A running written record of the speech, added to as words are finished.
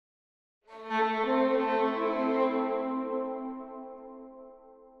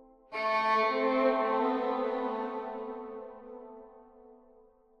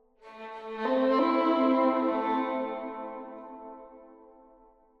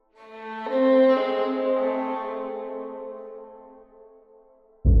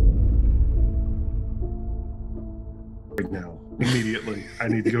immediately. I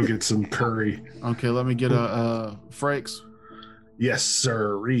need to go get some curry. Okay, let me get a Frakes, Yes,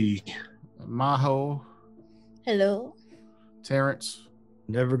 sirree. Maho, Hello. Terrence,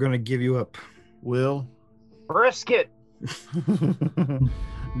 Never gonna give you up. Will, Brisket.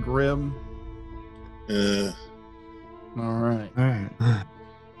 Grim. Uh, All right. All right.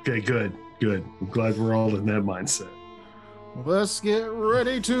 Okay, good. I'm glad we're all in that mindset. Let's get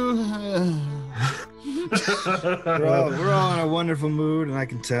ready to. We're all in a wonderful mood, and I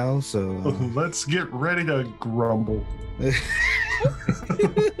can tell. So Let's get ready to grumble.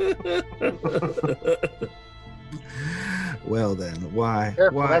 Well then, why?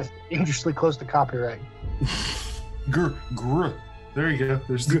 Careful, Why? that's dangerously close to copyright. Gr. There you go.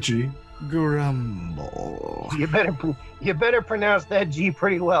 There's the G. Grumble. You better pronounce that G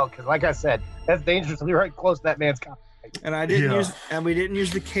pretty well, because like I said, that's dangerously right close to that man's copyright. And I didn't Yeah. use, and we didn't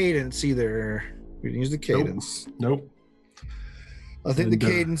use the cadence either. We didn't use the cadence. Nope. I think the And,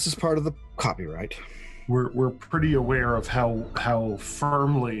 cadence is part of the copyright. We're pretty aware of how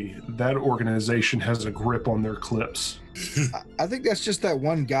firmly that organization has a grip on their clips. I think that's just that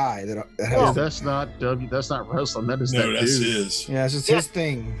one guy that Oh, has. that's not wrestling. That is no, that that's dude. his. Yeah, it's just Yeah. his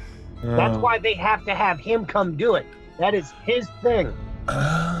thing. That's why they have to have him come do it. That is his thing.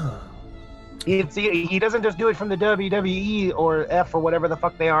 He doesn't just do it from the WWE or F or whatever the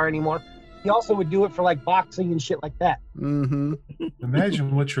fuck they are anymore. He also would do it for like boxing and shit like that. Mm-hmm.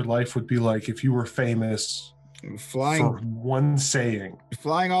 Imagine what your life would be like if you were famous for Flying one saying.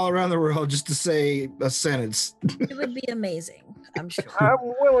 all around the world just to say a sentence. It would be amazing, I'm sure. I'm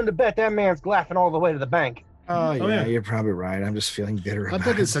willing to bet that man's laughing all the way to the bank. Oh yeah, yeah. you're probably right. I'm just feeling bitter. I about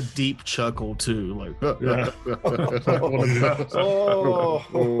think it. it's a deep chuckle too. Like, Yeah.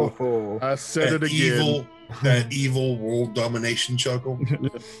 Oh, I said it again. That evil world domination chuckle.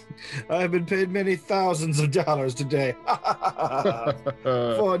 I've been paid many thousands of dollars today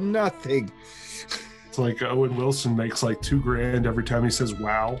for nothing. It's like Owen Wilson makes like $2,000 every time he says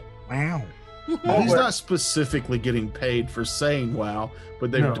 "wow." Wow. Well, he's not specifically getting paid for saying "wow,"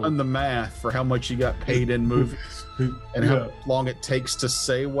 but they've No. done the math for how much he got paid in movies and how long it takes to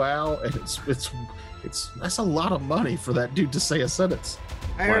say "wow," and it's that's a lot of money for that dude to say a sentence.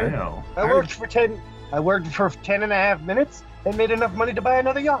 I heard, Wow. I worked for 10 and a half minutes and made enough money to buy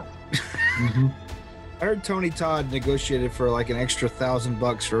another yacht. Mhm. I heard Tony Todd negotiated for like an extra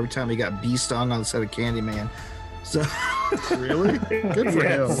 $1,000 for every time he got bee stung on the set of Candyman. So Really? Good for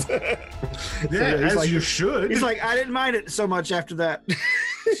Yes. him. Yeah, he's as like- you should. He's like, I didn't mind it so much after that.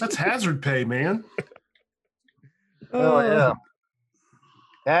 That's hazard pay, man. Oh, yeah.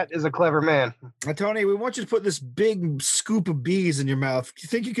 That is a clever man. Tony, we want you to put this big scoop of bees in your mouth. You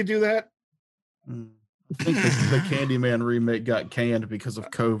think you could do that? I think the Candyman remake got canned because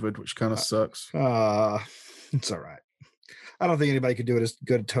of COVID, which kind of sucks. It's all right. I don't think anybody could do it as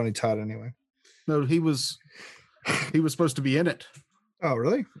good as Tony Todd anyway. No, he was supposed to be in it. Oh,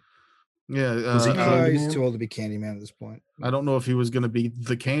 really? Yeah, Was he He's Candyman? too old to be Candyman at this point. I don't know if he was going to be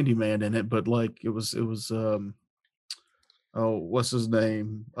the Candyman in it, but like it was what's his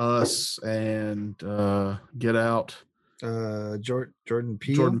name? Us and Get Out. Jordan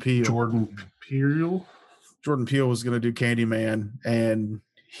Peele. Jordan Peele. Jordan Peele. Jordan Peele was going to do Candyman, and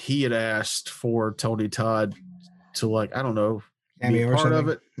he had asked for Tony Todd to, like, I don't know, be Cameo a or part of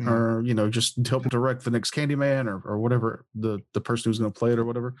something? it, Yeah. or just help direct the next Candyman, or whatever the person who's going to play it or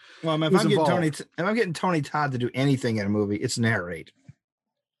whatever. Well, I mean, Who's if involved? I'm getting Tony Todd to do anything in a movie, it's narrate.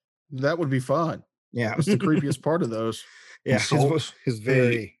 That would be fun. Yeah, That's the creepiest part of those. yeah. Consult His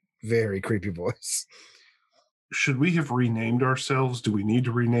very, very creepy voice. Should we have renamed ourselves? Do we need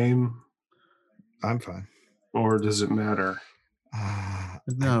to rename, I'm fine. or does it matter?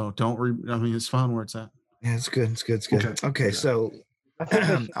 No, don't. I mean, it's fine where it's at. Yeah, it's good. It's good. It's good. Okay. Okay, so I think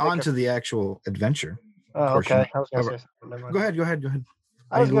they should on make to the actual adventure. Oh, portion. okay. I was gonna say something. Never mind. Go ahead.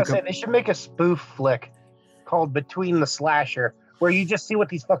 I was You gonna look say up- they should make a spoof flick called Between the Slasher, where you just see what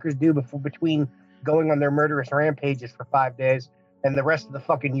these fuckers do between going on their murderous rampages for 5 days and the rest of the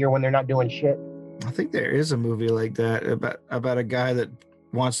fucking year when they're not doing shit. I think there is a movie like that about a guy that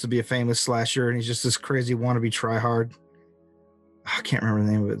wants to be a famous slasher and he's just this crazy wannabe tryhard. I can't remember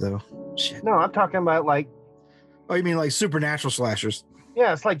the name of it though. Shit. No, I'm talking about like, Oh, you mean like supernatural slashers?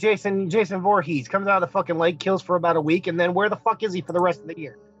 yeah, it's like Jason Voorhees comes out of the fucking lake, kills for about a week, and then where the fuck is he for the rest of the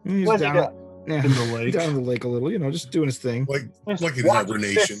year? He's What's he down, doing? yeah, In the lake. down in the lake a little, just doing his thing, Like Just in watching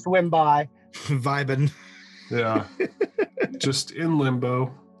hibernation. fish swim by. vibing. Yeah. Just in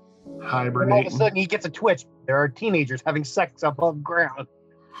limbo, And all of a hibernating. sudden he gets a twitch. There are teenagers having sex above ground.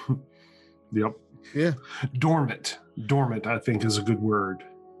 Yep. Yeah. Dormant. Dormant, I think, is a good word.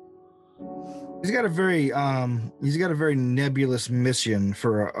 He's got a very nebulous mission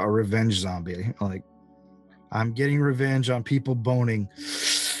for a revenge zombie. Like, I'm getting revenge on people boning.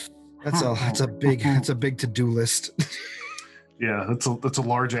 That's a big to-do list. Yeah, that's a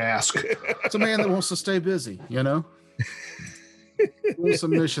large ask. It's a man that wants to stay busy, you know? It's a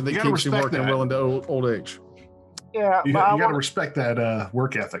mission that You gotta keeps you respect working that. well into old age. Yeah, You but I got to wanna- respect that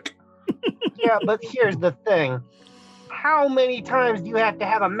work ethic. yeah, but here's the thing. How many times do you have to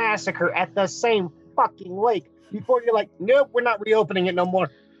have a massacre at the same fucking lake before you're like, nope, we're not reopening it no more.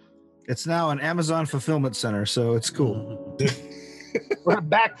 It's now an Amazon fulfillment center, so it's cool. We're gonna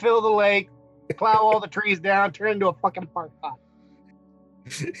backfill the lake, plow all the trees down, turn it into a fucking park pot.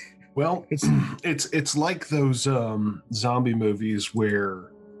 Well, it's like those zombie movies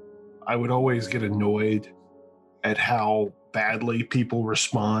where I would always get annoyed at how badly people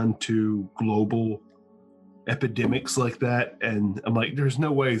respond to global epidemics like that, and I'm like, there's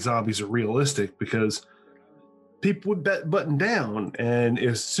no way zombies are realistic, because people would button down, and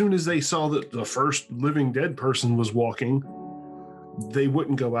as soon as they saw that the first living dead person was walking, they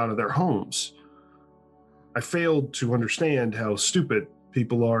wouldn't go out of their homes. I failed to understand how stupid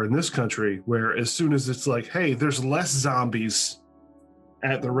people are in this country, where as soon as it's like, hey, there's less zombies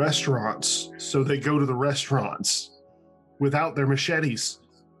at the restaurants, so they go to the restaurants without their machetes.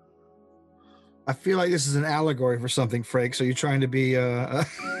 I feel like this is an allegory for something, Frank. So you're trying to be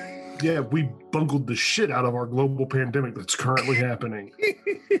Yeah, we bungled the shit out of our global pandemic that's currently happening.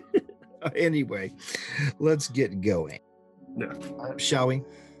 Anyway, let's get going. Yeah. Shall we?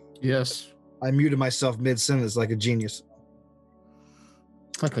 Yes. I muted myself mid-sentence like a genius.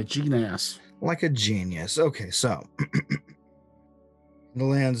 Like a genius. Like a genius. Okay, so in the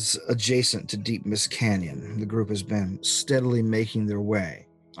lands adjacent to Deep Mist Canyon, the group has been steadily making their way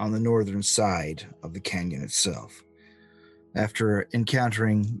on the northern side of the canyon itself. After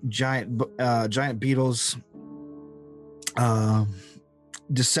encountering giant beetles,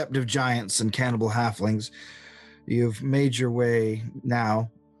 deceptive giants, and cannibal halflings, you've made your way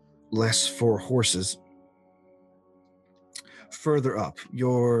now, less for horses, further up.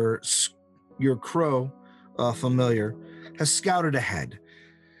 Your crow familiar has scouted ahead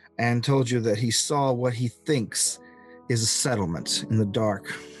and told you that he saw what he thinks is a settlement in the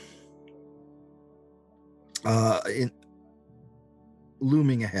dark,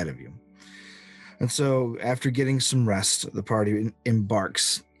 looming ahead of you. And so, after getting some rest, the party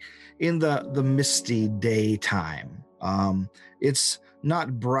embarks in the misty daytime. It's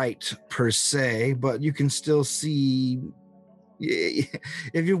not bright per se, but you can still see.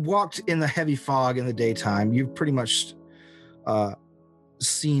 If you walked in the heavy fog in the daytime, you've pretty much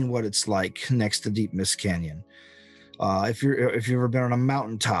seen what it's like next to Deep Mist Canyon. If you've ever been on a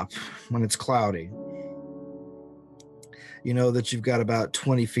mountaintop when it's cloudy, you know that you've got about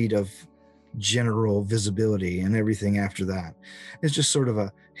 20 feet of general visibility, and everything after that is just sort of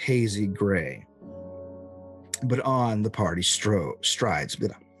a hazy gray. But on the party strides.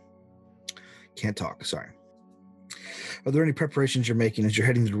 Can't talk, sorry. Are there any preparations you're making as you're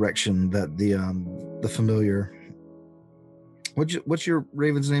heading the direction that the familiar... What's your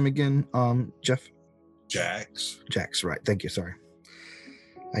Raven's name again, Jeff? Jax. Jax, right. Thank you, sorry.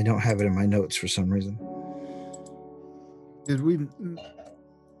 I don't have it in my notes for some reason. Did we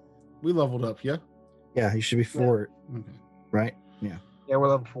leveled up, yeah? Yeah, you should be 4, Okay. right? Yeah. Yeah, we're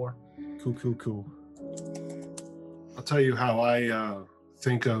level 4. Cool. I'll tell you how I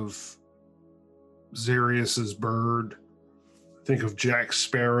think of Xerius's bird. Think of Jack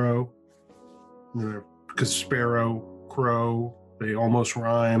Sparrow. You know, because Sparrow, Crow, they almost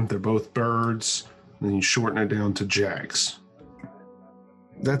rhyme. They're both birds. And then you shorten it down to Jax.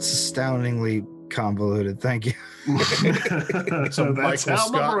 That's astoundingly convoluted. Thank you. Some That's Michael how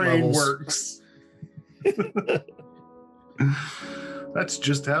my Scott brain levels. works. That's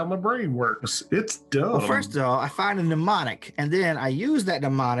just how my brain works. It's dumb. Well, first of all, I find a mnemonic, and then I use that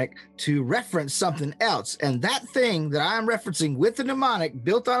mnemonic to reference something else. And that thing that I'm referencing with the mnemonic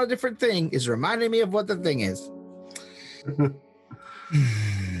built on a different thing is reminding me of what the thing is.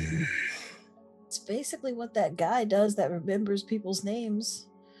 It's basically what that guy does that remembers people's names.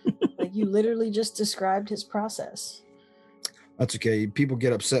 Like, you literally just described his process. That's okay. People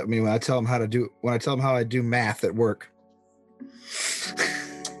get upset with me when I tell them how I do math at work.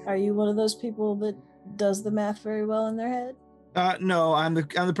 Are you one of those people that does the math very well in their head? No, I'm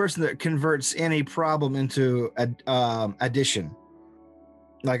the person that converts any problem into addition.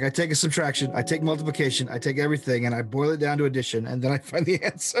 Like, I take a subtraction, I take multiplication, I take everything, and I boil it down to addition, and then I find the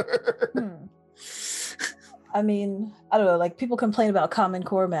answer. I mean, I don't know, like, people complain about Common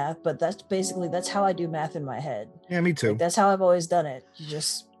Core math, but that's how I do math in my head. Yeah, me too. Like, that's how I've always done it. You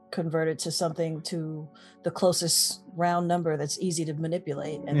just convert it to something to the closest round number that's easy to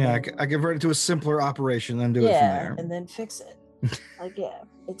manipulate. And Yeah, then, I convert it to a simpler operation, then do it from yeah, there. and then fix it. Like, yeah,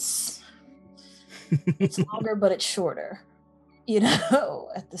 it's longer, but it's shorter,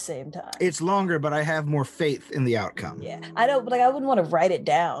 at the same time. It's longer, but I have more faith in the outcome. Yeah, I don't, like, I wouldn't want to write it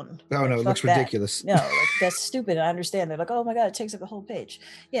down. Oh, Like, no, it fuck looks that. ridiculous. No, like, that's stupid. I understand. They're like, oh my god, it takes up a whole page.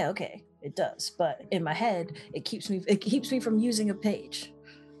 Yeah, okay, it does. But in my head, it keeps me from using a page.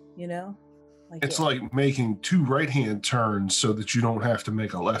 Like, It's yeah. like making 2 right-hand turns so that you don't have to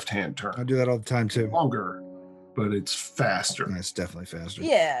make a left-hand I turn. do that all the time, too. Longer, but it's faster. Yeah, it's definitely faster.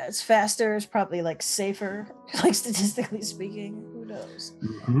 Yeah, it's faster. It's probably like safer, like statistically speaking. Who knows?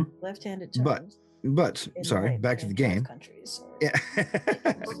 Mhm. Left-handed But- turns. But, in, sorry, like, back to the in game. both countries. Yeah.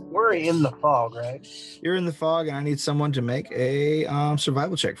 We're in the fog, right? You're in the fog, and I need someone to make a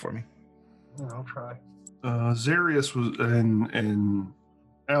survival check for me. Yeah, I'll try. Zarius was and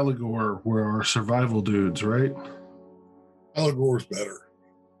Allegor were our survival dudes, right? Allegore's better.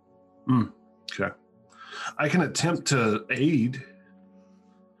 Okay. I can attempt to aid.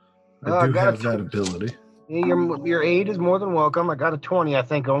 I I do got a have that ability. Yeah, your aid is more than welcome. I got a 20, I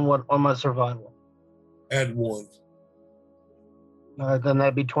think, on my survival. Add 1. Then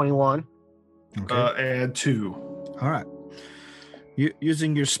that'd be 21. Okay. Add 2. All right.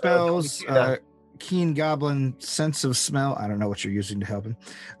 Using your spells, 22 then. keen goblin sense of smell. I don't know what you're using to help him,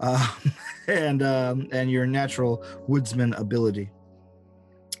 and your natural woodsman ability.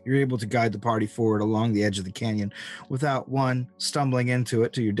 You're able to guide the party forward along the edge of the canyon without 1, stumbling into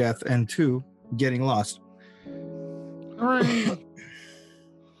it to your death, and 2, getting lost.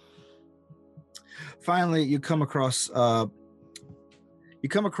 Finally, you come across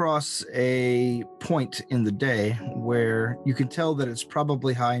a point in the day where you can tell that it's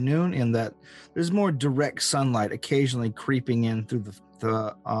probably high noon, in that there's more direct sunlight occasionally creeping in through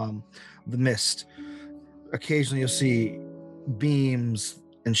the mist. Occasionally, you'll see beams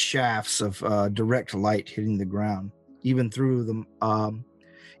and shafts of direct light hitting the ground, even through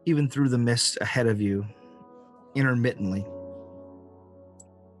the mist ahead of you, intermittently.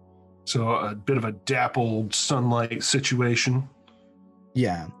 So a bit of a dappled sunlight situation.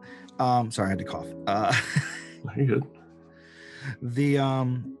 Yeah. Sorry, I had to cough. Very good.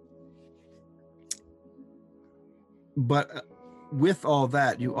 But with all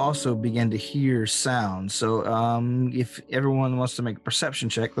that, you also begin to hear sounds. So if everyone wants to make a perception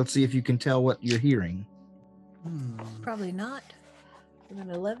check, let's see if you can tell what you're hearing. Probably not. With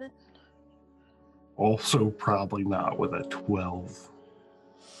an 11. Also probably not with a 12.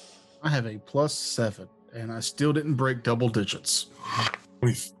 I have a +7, and I still didn't break double digits.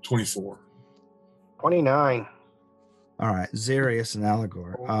 24. 29. All right, Zarius and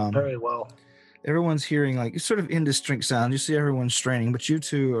Allegor. Very well. Everyone's hearing like sort of indistinct sounds. You see everyone straining, but you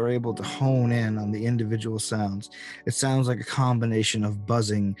two are able to hone in on the individual sounds. It sounds like a combination of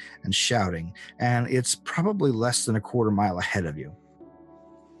buzzing and shouting, and it's probably less than a quarter mile ahead of you.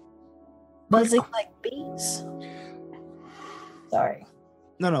 Buzzing like bees. Sorry.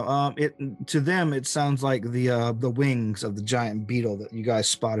 No. It to them it sounds like the wings of the giant beetle that you guys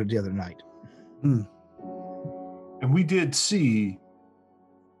spotted the other night. And we did see,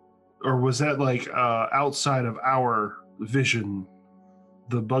 or was that like outside of our vision,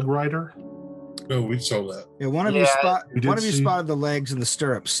 the bug rider? No, we saw that. Yeah, one of Yeah, we did you see- spotted the legs and the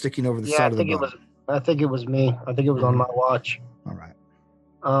stirrups sticking over the Yeah, side I of the think it bug. was. I think it was me. I think it was on my watch. All right.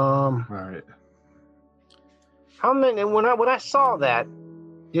 Right. How many? When I saw that,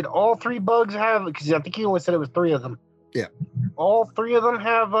 did all 3 bugs have? Because I think you only said it was 3 of them. Yeah. All 3 of them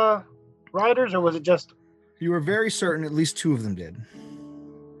have riders, or was it just? You were very certain at least 2 of them did.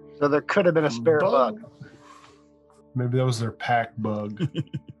 So there could have been a spare bug. Maybe that was their pack bug.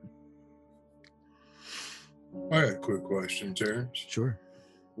 I got a quick question, Terrence. Sure.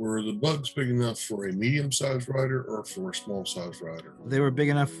 Were the bugs big enough for a medium-sized rider or for a small-sized rider? They were big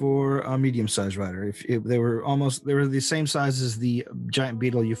enough for a medium-sized rider. If they were the same size as the giant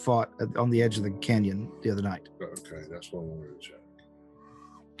beetle you fought on the edge of the canyon the other night. Okay, that's what I wanted to check.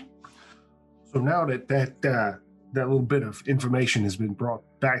 So now that little bit of information has been brought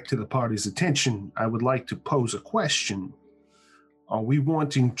back to the party's attention, I would like to pose a question. Are we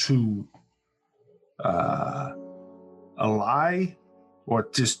wanting to ally or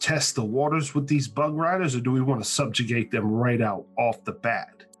just test the waters with these bug riders, or do we want to subjugate them right out off the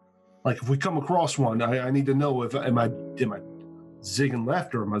bat? Like if we come across one, I need to know if am I zigging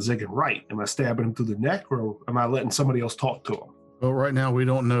left or am I zigging right? Am I stabbing him through the neck, or am I letting somebody else talk to him? Well, right now we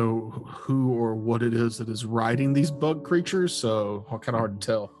don't know who or what it is that is riding these bug creatures, so kind of hard to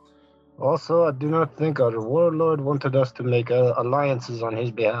tell. Also, I do not think our warlord wanted us to make alliances on his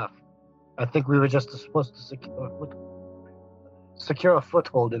behalf. I think we were just supposed to secure a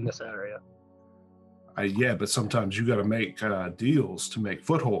foothold in this area. Yeah, but sometimes you got to make deals to make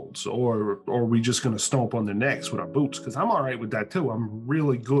footholds, or we just going to stomp on their necks with our boots? Because I'm all right with that too. I'm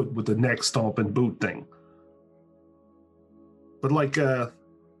really good with the neck stomp and boot thing. But like Valric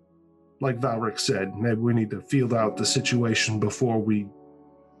said, maybe we need to feel out the situation before we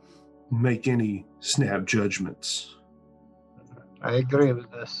make any snap judgments. I agree with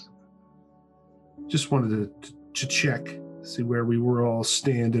this. Just wanted to check, see where we were all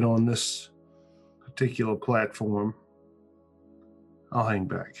standing on this particular platform. I'll hang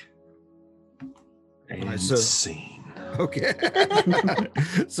back. And Right, so- scene. Okay.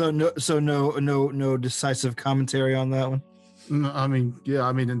 so no decisive commentary on that one. I mean, yeah,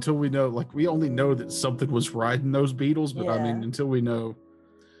 I mean, until we know, like, we only know that something was riding those beetles, but I mean, Yeah. until we know.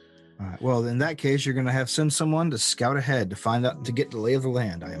 All right. Well, in that case, you're going to send someone to scout ahead to find out, to get the lay of the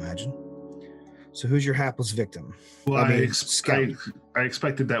land, I imagine. So who's your hapless victim? Well, I mean, I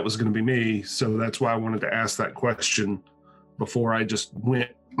expected that was going to be me, so that's why I wanted to ask that question before I just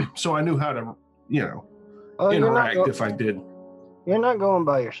went, so I knew how to, interact if I did. You're not going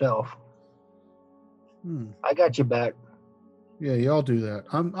by yourself. I got you back. Yeah, y'all do that.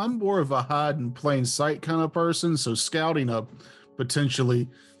 I'm more of a hide in plain sight kind of person, so scouting a potentially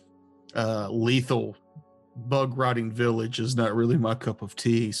lethal bug riding village is not really my cup of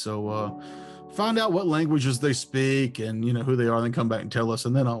tea. So find out what languages they speak and who they are, then come back and tell us,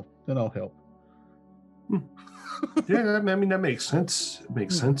 and then I'll help. Yeah, I mean that makes sense. It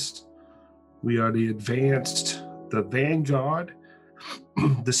makes sense. We are the advanced, the vanguard,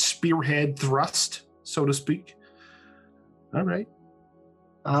 the spearhead thrust, so to speak. All right.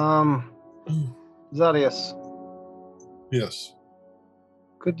 Zarius, Yes.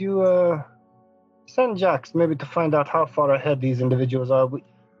 could you send Jax maybe to find out how far ahead these individuals are?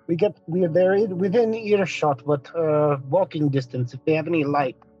 They're within earshot, but walking distance. If they have any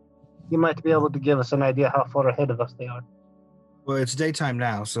light, you might be able to give us an idea how far ahead of us they are. Well, it's daytime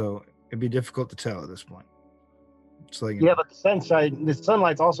now, so it'd be difficult to tell at this point. So Yeah, but the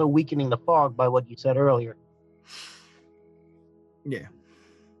sunlight's also weakening the fog by what you said earlier. Yeah.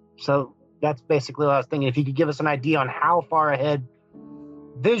 So that's basically what I was thinking. If you could give us an idea on how far ahead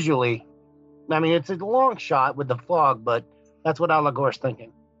visually, I mean, it's a long shot with the fog, but that's what Alagor's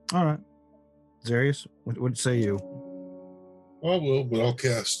thinking. All right. Zarius, what say you? I will, but I'll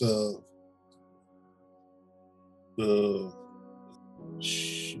cast the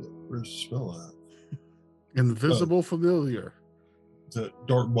shit. Where's the spell at? Invisible familiar. The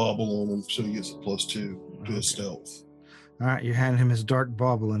dark bauble on him, so he gets a +2 to his stealth. All right, you hand him his dark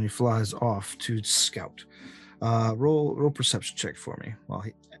bauble and he flies off to scout. Roll perception check for me while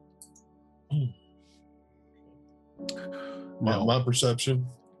he. My perception.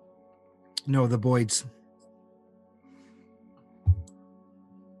 No, the Boyd's.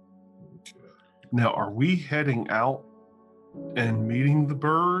 Okay. Now, are we heading out and meeting the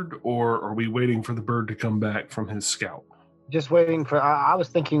bird, or are we waiting for the bird to come back from his scout? Just waiting for, I was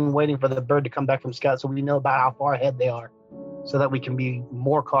thinking waiting for the bird to come back from scout so we know about how far ahead they are so that we can be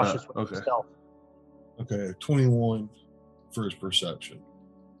more cautious with okay. stealth. Okay, 21 for his perception.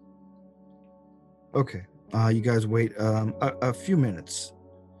 Okay. You guys wait a few minutes.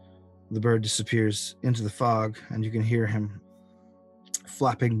 The bird disappears into the fog, and you can hear him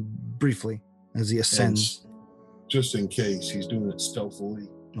flapping briefly as he ascends. And just in case, he's doing it stealthily,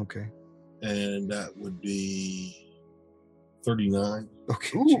 Okay. and that would be 39.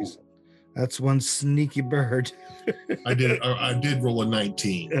 Okay. Ooh. Jeez. That's one sneaky bird. I did roll a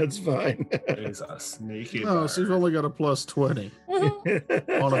 19. That's fine. It's a sneaky Oh, bird. so you've only got a +20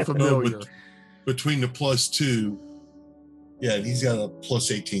 on a familiar. but between the +2, yeah, and he's got a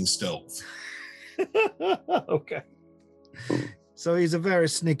 +18 stealth. Okay. So he's a very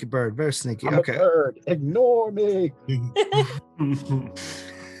sneaky bird. Very sneaky. I'm a Okay. bird. Ignore me.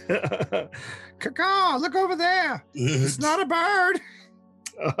 Caw, look over there. It's not a bird.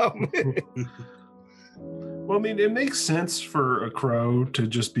 Well, I mean, it makes sense for a crow to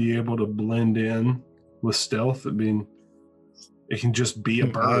just be able to blend in with stealth. I mean, it can just be a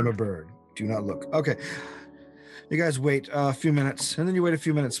bird. I'm a bird. Do not look. Okay. You guys wait a few minutes, and then you wait a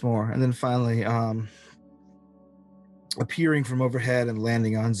few minutes more, and then finally, appearing from overhead and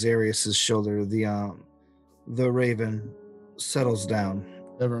landing on Zarius's shoulder, the raven settles down,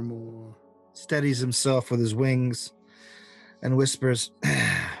 Evermore. steadies himself with his wings, and whispers,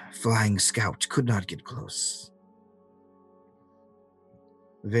 "Flying scout could not get close.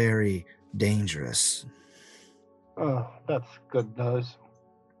 Very dangerous." Oh, that's good news.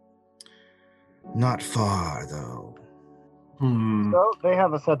 Not far, though. So they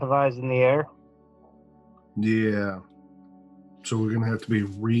have a set of eyes in the air. Yeah. So we're gonna have to be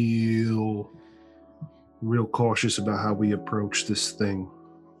real cautious about how we approach this thing.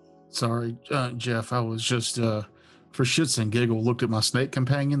 Sorry, Jeff. I was just for shits and giggle looked at my snake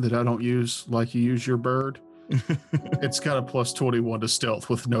companion that I don't use like you use your bird. It's got a plus 21 to stealth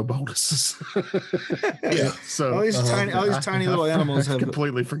with no bonuses. Yeah. So All these tiny little animals I have.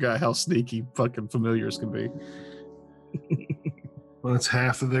 completely forgot how sneaky fucking familiars can be. Well, it's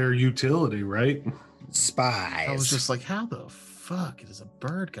half of their utility, right? Spies. I was just like, how the fuck does a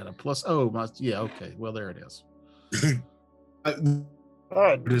bird got a plus? Oh, yeah, okay. Well, there it is. All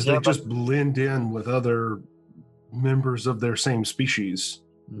right. Because yeah, they but- just blend in with other members of their same species.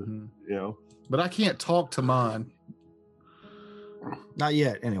 Mm-hmm. You know, But I can't talk to mine. Not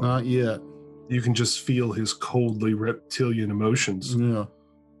yet, anyway. Not yet. you can just feel his coldly reptilian emotions. Yeah.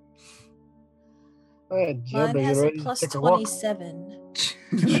 all right, Jeb, Mine are you has a ready to plus take a walk? 27.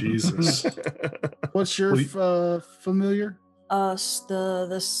 Jesus. What's your Well, familiar?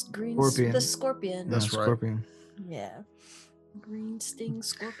 The green Scorpion. the scorpion. That's right. Scorpion. Yeah. Green sting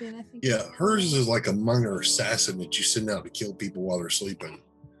scorpion, I think. Yeah, hers is like a minor assassin that you send out to kill people while they're sleeping.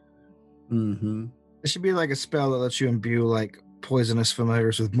 Mm-hmm. It should be like a spell that lets you imbue like poisonous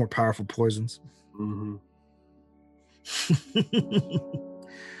familiars with more powerful poisons. Mhm.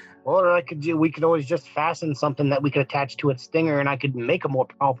 Or we could always just fasten something that we could attach to its stinger, and I could make a more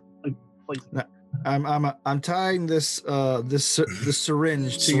powerful poison. I'm tying this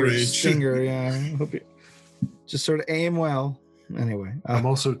syringe to your Syringe. stinger. Yeah, I hope you just sort of aim well. Anyway, I'm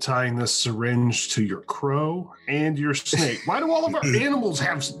also tying this syringe to your crow and your snake. Why do all of our animals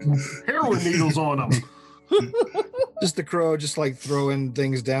have heroin needles on them? just the crow, just like throwing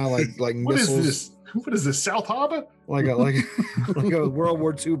things down like What is missiles, this? What is this, South Hobbit? like a World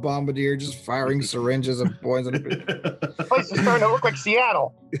War II bombardier, just firing syringes of poison. The place is starting to look like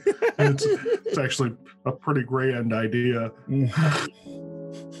Seattle. It's actually a pretty grand idea.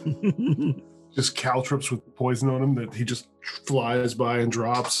 Just caltrops with poison on him that he just flies by and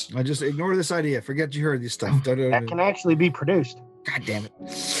drops. I just ignore this idea. Forget you heard this stuff. That can actually be produced. God damn it.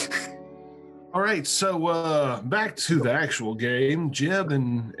 All right, so back to the actual game. Jeb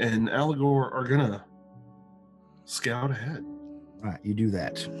and Allegor are gonna scout ahead All right, you do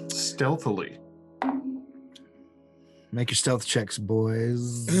that. stealthily. Make your stealth checks,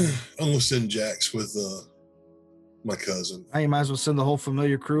 boys. I'm gonna send Jax with my cousin. Now you might as well send the whole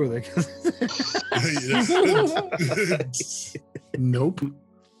familiar crew with it. Nope.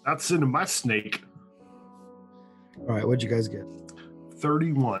 Not sending my snake. All right, what'd you guys get?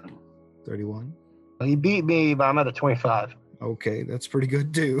 31. 31. Well, he beat me, but I'm at a 25. Okay, that's pretty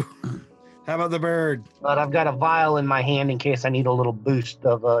good too. How about the bird? But I've got a vial in my hand in case I need a little boost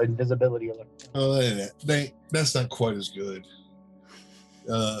of invisibility alert. Oh, that's not quite as good.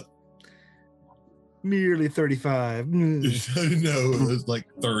 Nearly 35. No, it's like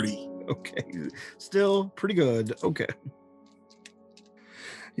 30. Okay, still pretty good. Okay.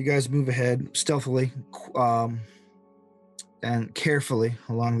 You guys move ahead stealthily and carefully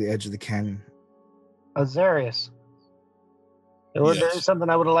along the edge of the canyon. Azarius. There Yes. is something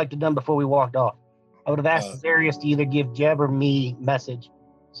I would have liked to done before we walked off. I would have asked Azarius to either give Jeb or me message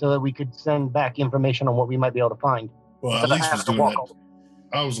so that we could send back information on what we might be able to find. Well, at Instead of least was having to doing walk that. all-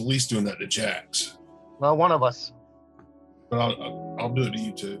 I was at least doing that to Jax, Well, one of us. but I'll do it to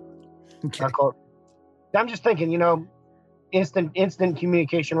you too. Okay. I'm just thinking, instant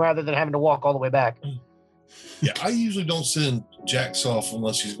communication rather than having to walk all the way back. Yeah, I usually don't send Jax off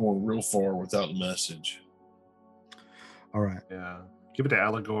unless he's going real far without a message. All right. Yeah. Give it to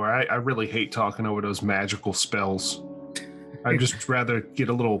Allegor. I really hate talking over those magical spells. I'd just rather get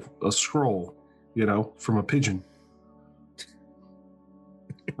a scroll, from a pigeon.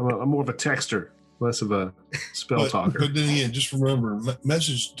 I'm more of a texter, less of a spell talker. But then again, just remember,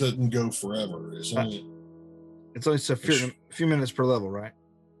 message doesn't go forever. It's only It's only a few minutes per level, right?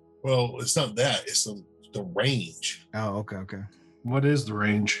 well, it's not that. It's the range. Oh, okay. What is the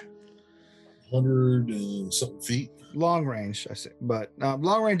range? 100 and something feet. Long range, I say, but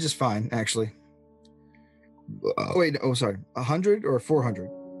long range is fine actually. Wait, sorry, 100 or 400?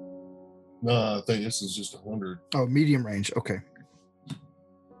 No, I think this is just 100. Oh, medium range. Okay.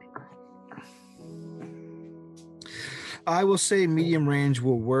 I will say medium range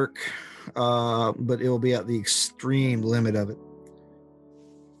will work, but it will be at the extreme limit of it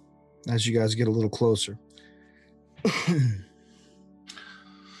as you guys get a little closer.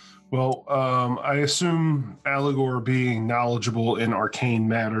 Well, I assume Allegor, being knowledgeable in arcane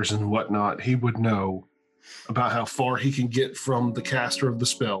matters and whatnot, he would know about how far he can get from the caster of the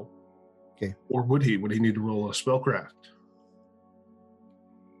spell. Or would he? Would he need to roll a spellcraft?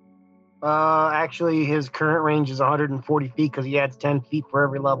 Actually, his current range is 140 feet because he adds 10 feet for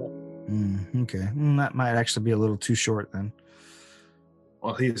every level. Okay. That might actually be a little too short then.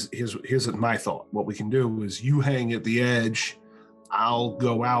 Well, here's my thought. What we can do is you hang at the edge. I'll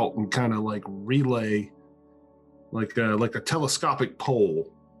go out and kind of like relay, like a telescopic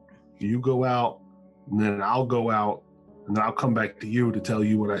pole. You go out, and then I'll go out, and then I'll come back to you to tell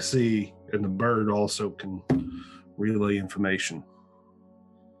you what I see, and the bird also can relay information.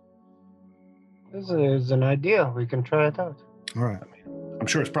 This is an idea. We can try it out. All right. I'm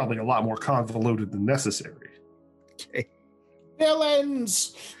sure it's probably a lot more convoluted than necessary. Okay.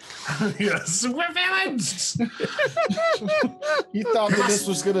 Villains! Yes, we're villains. You thought that this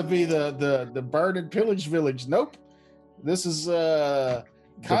was going to be the Bird and Pillage Village. Nope. This is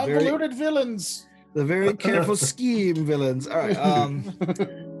convoluted villains. The very careful scheme villains. All right.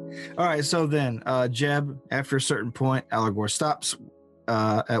 All right. So then, Jeb, after a certain point, Allegor stops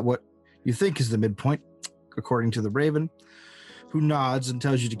at what you think is the midpoint, according to the Raven, who nods and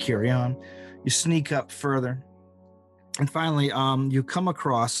tells you to carry on. You sneak up further. And finally, you come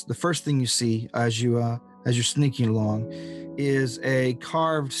across the first thing you see as you're sneaking along is a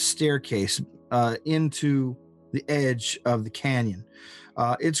carved staircase into the edge of the canyon.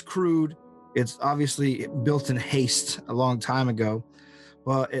 It's crude. It's obviously built in haste a long time ago,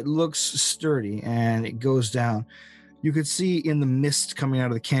 but it looks sturdy and it goes down. You could see in the mist coming out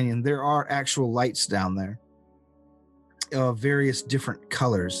of the canyon, there are actual lights down there of various different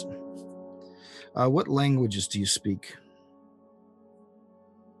colors. What languages do you speak?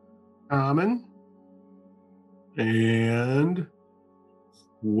 Common. And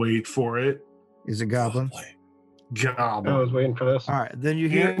wait for it. Is it Goblin? Goblin. I was waiting for this. All right, then you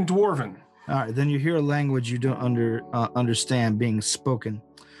hear. And Dwarven. All right, then you hear a language you don't understand being spoken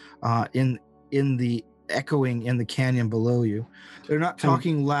in the echoing in the canyon below you. They're not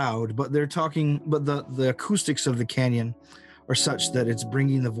talking loud, but they're talking. But the acoustics of the canyon are such that it's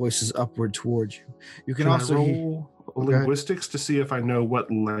bringing the voices upward towards you. You can also I hear. roll linguistics to see if I know what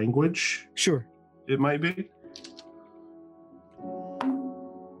language Sure. it might be.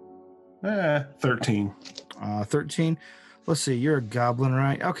 13. 13. Let's see. You're a goblin,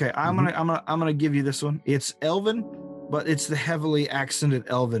 right? Okay. I'm gonna give you this one. It's Elven, but it's the heavily accented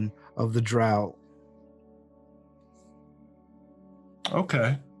Elven of the Drow.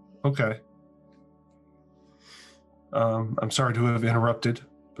 Okay. I'm sorry to have interrupted,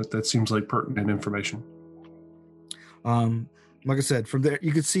 but that seems like pertinent information. Like I said, from there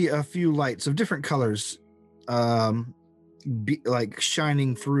you could see a few lights of different colors, like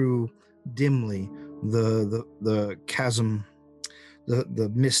shining through dimly the chasm,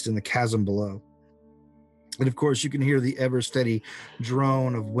 the mist in the chasm below. And of course, you can hear the ever steady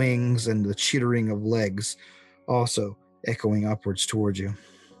drone of wings and the chittering of legs, also echoing upwards towards you.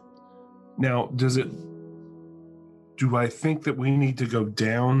 Now, do I think that we need to go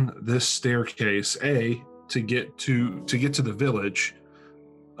down this staircase, to get to the village?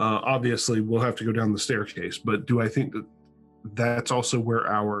 Obviously, we'll have to go down the staircase, but do I think that that's also where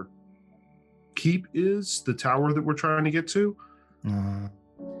our keep is, the tower that we're trying to get to?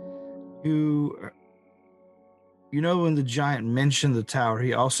 You know, when the giant mentioned the tower,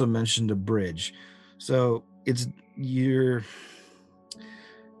 he also mentioned a bridge. So you're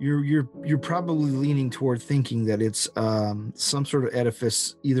probably leaning toward thinking that it's some sort of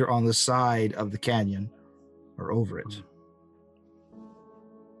edifice either on the side of the canyon or over it.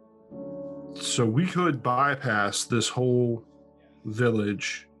 So we could bypass this whole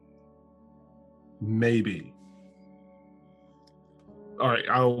village, maybe. All right,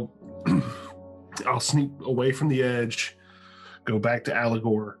 I'll sneak away from the edge, go back to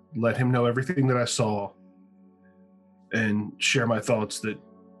Allegor, let him know everything that I saw, and share my thoughts that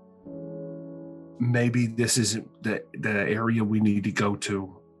maybe this isn't the area we need to go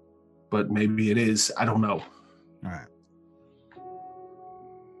to, but maybe it is. I don't know. All right.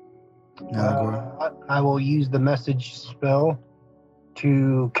 I will use the message spell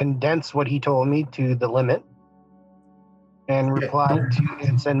to condense what he told me to the limit and reply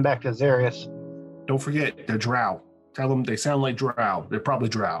and send back to Zarius. Don't forget, they're drow. Tell them they sound like drow. They're probably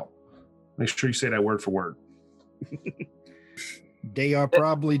drow. Make sure you say that word for word. They are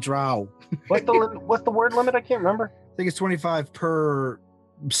probably drow. What's the word limit? I can't remember. I think it's 25 per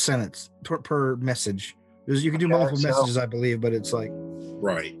sentence, per message. You can do multiple messages, I believe, but it's like...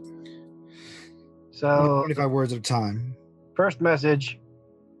 Right. So 25 words at a time. First message: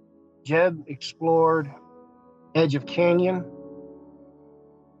 Jeb explored edge of canyon.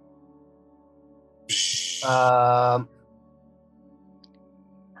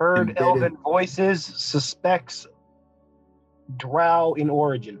 Heard Embedded. elven voices, suspects drow in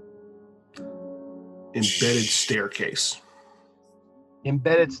origin. Embedded staircase.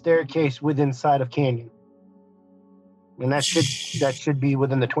 Embedded staircase within inside of canyon. And that should be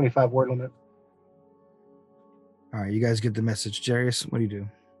within the 25 word limit. All right, you guys get the message. Jarius, what do you do?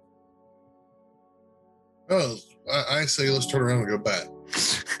 Oh, I say let's turn around and go back.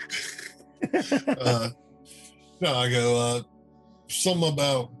 No, I go, something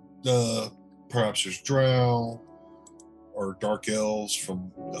about perhaps there's drow or dark elves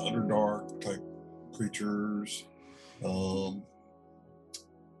from the Underdark type creatures.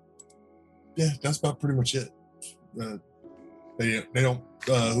 Yeah, that's about pretty much it. They don't,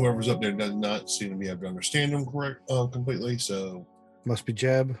 whoever's up there does not seem to be able to understand them completely, so. Must be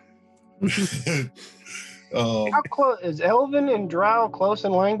Jeb. How close is Elven and Drow close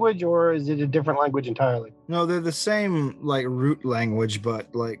in language, or is it a different language entirely? No, they're the same like root language,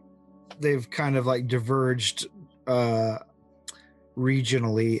 but like they've kind of like diverged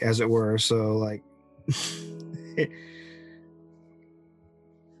regionally, as it were. So like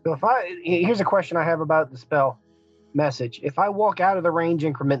So here's a question I have about the spell message. If I walk out of the range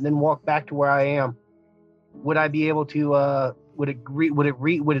increment and then walk back to where I am, would I be able to would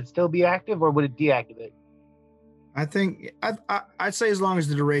it still be active, or would it deactivate? I think I'd say as long as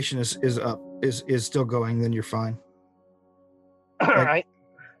the duration is still going, then you're fine. All right.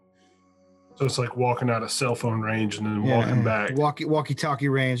 So it's like walking out of cell phone range and then walking back. Walkie-talkie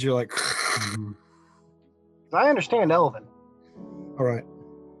range, you're like I understand Elven. all right.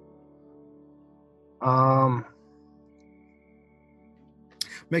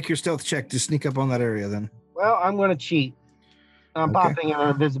 Make your stealth check to sneak up on that area then. Well, I'm going to cheat. I'm Okay. popping in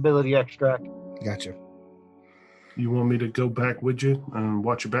a visibility extract. Gotcha. You want me to go back with you and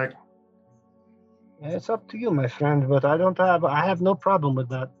watch your back? It's up to you, my friend, but I have no problem with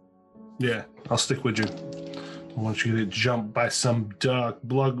that. Yeah, I'll stick with you. I want you to get jumped by some dark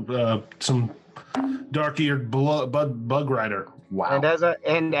some dark-eared bug rider. Wow.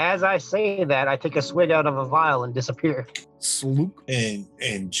 And as I say that, I take a swig out of a vial and disappear. Sloop.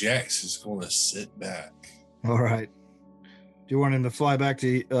 And Jax is going to sit back. All right. Do you want him to fly back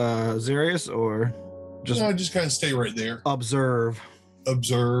to Xarius or just Just kind of stay right there. observe?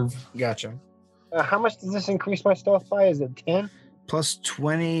 Observe. Gotcha. How much does this increase my stealth by? Is it 10? Plus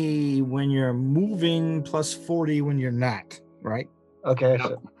 20 when you're moving, plus 40 when you're not, right? Okay.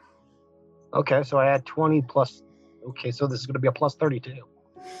 Yep. So I add 20 plus. Okay, so this is going to be a plus 32.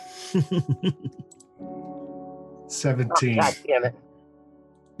 17. God damn it.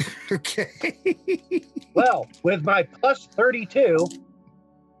 Okay. Well, with my plus 32,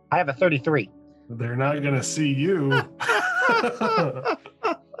 I have a 33. They're not going to see you.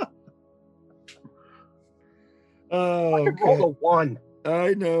 Oh, I rolled a 1.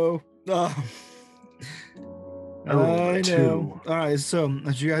 I know. I rolled a I 2. know. All right, so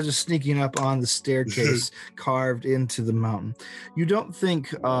as you guys are sneaking up on the staircase carved into the mountain, you don't think,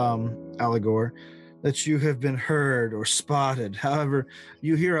 Allegor, that you have been heard or spotted. However,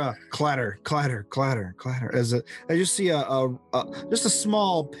 you hear a clatter, clatter, clatter, clatter as you see just a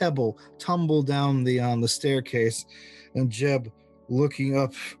small pebble tumble down the staircase, and Jeb looking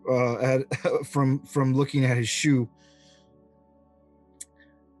up at from looking at his shoe.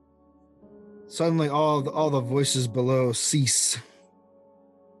 Suddenly, all the voices below cease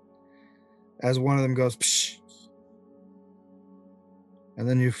as one of them goes, psh, and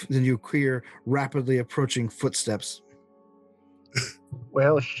then you hear rapidly approaching footsteps.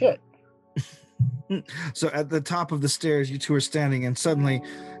 Well, shit. So at the top of the stairs, you two are standing, and suddenly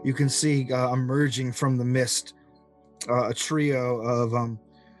you can see emerging from the mist a trio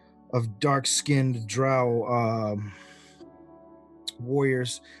of dark-skinned drow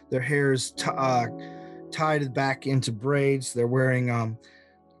warriors. Their hair's tied back into braids. They're wearing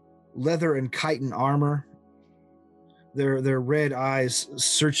leather and chitin armor. Their red eyes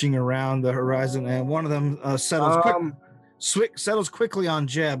searching around the horizon, and one of them settles quickly on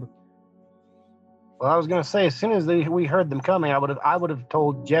Jeb. Well, I was going to say, as soon as we heard them coming, I would have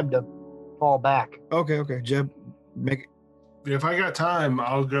told Jeb to fall back. Okay, Jeb, make. If I got time,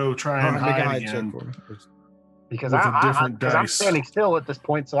 I'll go try and make a hide hide check again. for me. Because With a different I'm dice. standing still at this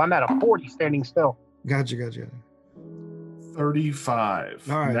point, so I'm at a 40 standing still. Gotcha.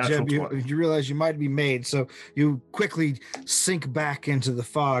 35. All right, Natural Jeb, 20. you realize you might be made, so you quickly sink back into the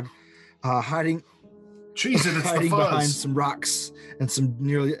fog, hiding Jeez, it's the hiding behind fuzz. some rocks and some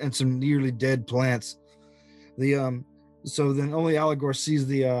nearly dead plants. So then only Allegor sees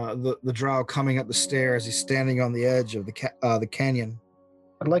the drow coming up the stairs. He's standing on the edge of the canyon.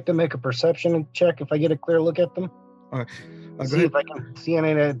 I'd like to make a perception check if I get a clear look at them. Go See ahead. if I can see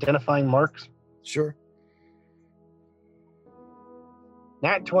any identifying marks. Sure.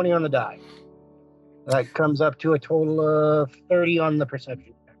 Nat 20 on the die. That comes up to a total of 30 on the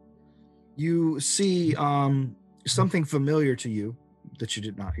perception. You see something familiar to you that you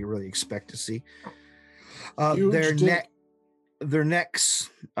did not really expect to see. Huge Their dick. their necks,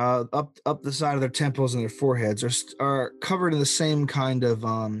 up the side of their temples and their foreheads are covered in the same kind of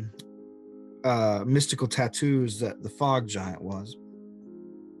mystical tattoos that the fog giant was.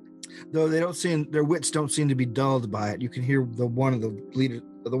 Though their wits don't seem to be dulled by it. You can hear the one in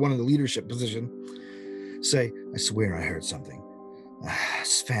the leadership position say, "I swear I heard something.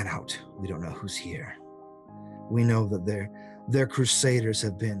 Fan out. We don't know who's here. We know that their crusaders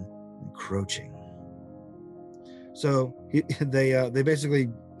have been encroaching." So they basically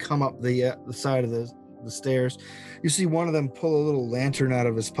come up the side of the stairs. You see one of them pull a little lantern out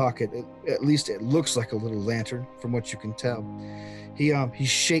of his pocket. At least it looks like a little lantern from what you can tell. He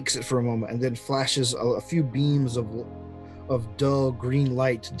shakes it for a moment and then flashes a few beams of dull green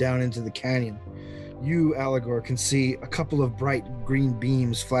light down into the canyon. You, Allegor, can see a couple of bright green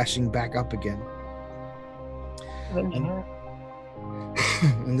beams flashing back up again.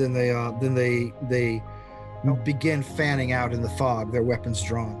 And then they begin fanning out in the fog, their weapons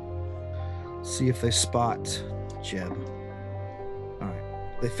drawn. See if they spot Jeb. All right,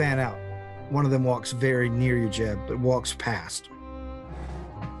 they fan out. One of them walks very near you, Jeb, but walks past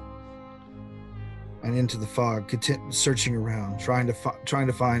and into the fog, searching around, trying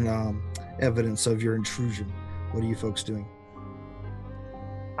to find evidence of your intrusion. What are you folks doing?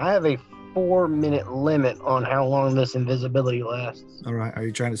 I have a 4-minute limit on how long this invisibility lasts. All right, are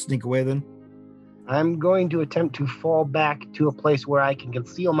you trying to sneak away then? I'm going to attempt to fall back to a place where I can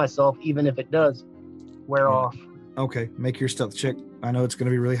conceal myself, even if it does wear off. Okay, make your stealth check. I know it's going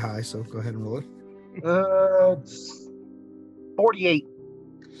to be really high, so go ahead and roll it. It's 48.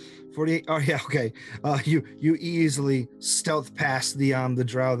 48. Oh yeah, okay. You easily stealth past the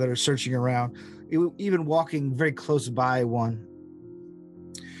drow that are searching around, even walking very close by one.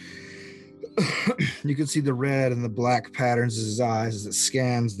 You can see the red and the black patterns in his eyes as it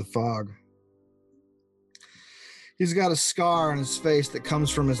scans the fog. He's got a scar on his face that comes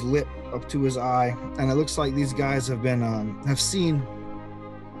from his lip up to his eye, and it looks like these guys have seen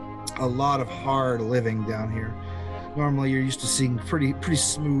a lot of hard living down here. Normally, you're used to seeing pretty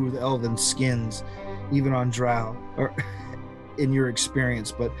smooth elven skins, even on drow, or in your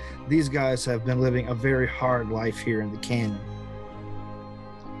experience. But these guys have been living a very hard life here in the canyon.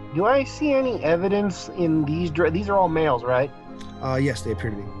 Do I see any evidence in these? These are all males, right? Yes, they appear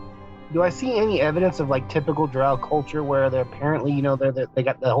to be. Do I see any evidence of like typical drow culture where they're apparently, they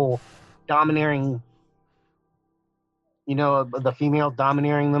got the whole domineering, the female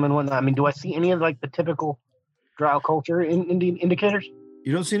domineering them and whatnot? I mean, do I see any of like the typical drow culture indicators?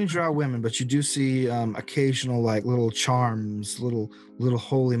 You don't see any drow women, but you do see occasional like little charms, little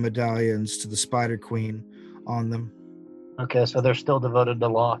holy medallions to the Spider Queen on them. Okay, so they're still devoted to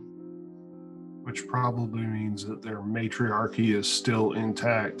law. Which probably means that their matriarchy is still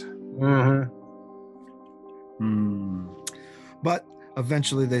intact. Mm-hmm. But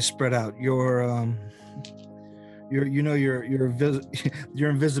eventually they spread out. Your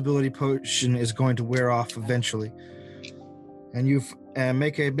invisibility potion is going to wear off eventually, and you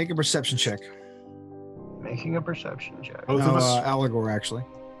make a perception check. Making a perception check. Both of us. Allegor, actually.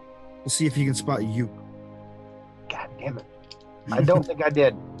 We'll see if you can spot you. God damn it! I don't think I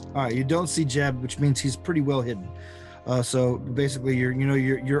did. All right, you don't see Jeb, which means he's pretty well hidden. So basically, you're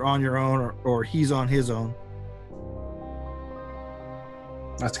on your own, or he's on his own.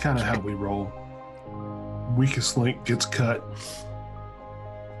 That's kind of how we roll. Weakest link gets cut.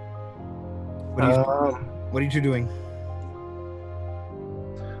 What are you two doing?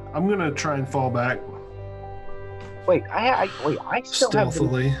 I'm gonna try and fall back Wait, I still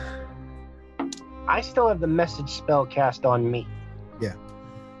stealthily. I still have the message spell cast on me. Yeah.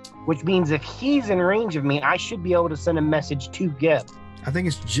 Which means if he's in range of me, I should be able to send a message to Geb. I think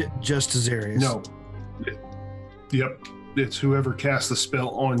it's just Azarius. No. Yep. It's whoever casts the spell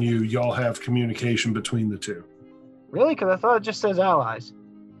on you. Y'all have communication between the two. Really? Because I thought it just says allies.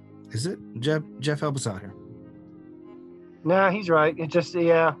 Is it? Jeff, help us out here. Nah, he's right. It just,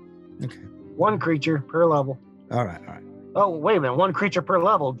 yeah. Okay. One creature per level. All right. Oh, wait a minute. One creature per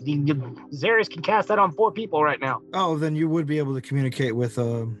level. Zarius can cast that on 4 people right now. Oh, then you would be able to communicate with.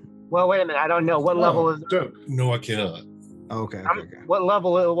 Well, wait a minute. I don't know. What level is... No, I cannot. Okay. What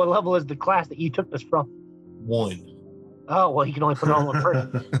level is the class that you took this from? 1. Oh, well, you can only put it on one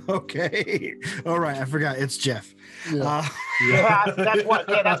person. Okay. All right. I forgot. It's Jeff. Yeah. That's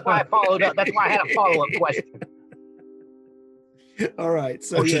why I followed up. That's why I had a follow-up question. All right.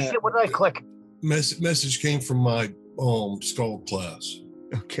 So Oh, yeah. Shit, what did I click? Message came from my skull class.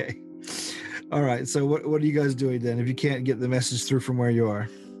 Okay. All right. So what are you guys doing then? If you can't get the message through from where you are.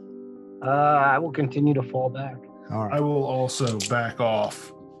 I will continue to fall back. All I right. will also back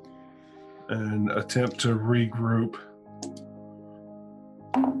off and attempt to regroup.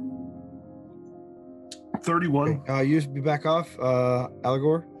 31. Okay. You be back off,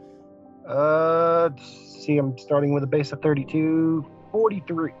 Allegor. See, I'm starting with a base of 32,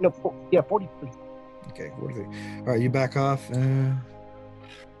 43. No, 43. Okay. 43. All right. You back off. All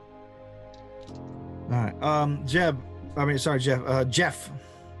right. Jeff. Jeff.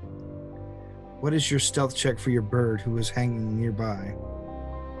 What is your stealth check for your bird who is hanging nearby?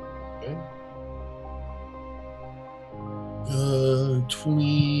 Okay.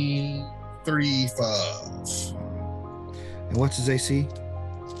 20, 35. And what's his AC?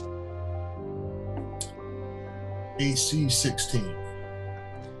 AC 16.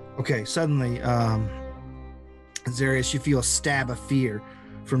 Okay, suddenly, Zarius, you feel a stab of fear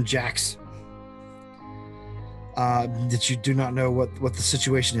from Jax. That you do not know what the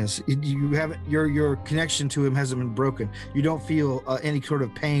situation is. You haven't your connection to him hasn't been broken. You don't feel any sort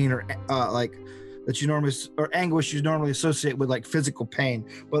of pain or like that you normally or anguish you normally associate with like physical pain,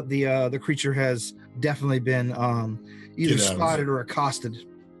 but the creature has definitely been either spotted or accosted.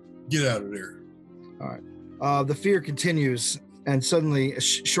 Get out of there. All right. The fear continues, and suddenly, a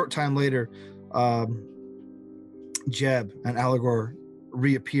short time later, Jeb and Allegor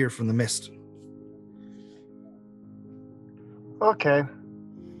reappear from the mist. Okay.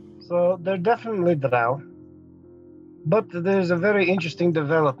 So they're definitely drow. But there's a very interesting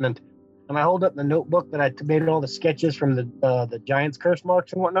development. And I hold up the notebook that I made all the sketches from the giant's curse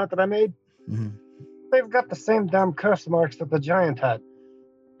marks and whatnot that I made. Mm-hmm. They've got the same damn curse marks that the giant had.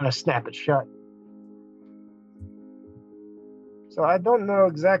 And I snap it shut. So I don't know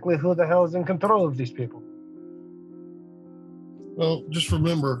exactly who the hell is in control of these people. Well, just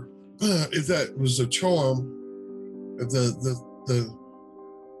remember, if that was a charm, if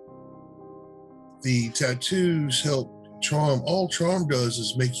the tattoos help charm. All charm does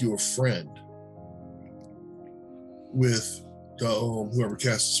is make you a friend with whoever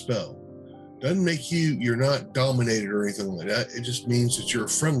casts a spell. Doesn't make you're not dominated or anything like that. It just means that you're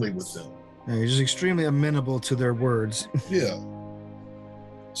friendly with them. Yeah, you're just extremely amenable to their words. Yeah.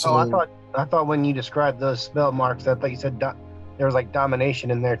 So I thought when you described those spell marks, I thought you said there was like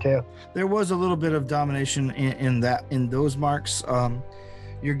domination in there too. There was a little bit of domination in those marks.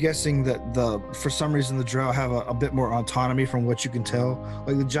 You're guessing that for some reason the drow have a bit more autonomy from what you can tell.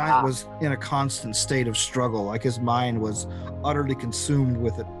 Like the giant was in a constant state of struggle. Like his mind was utterly consumed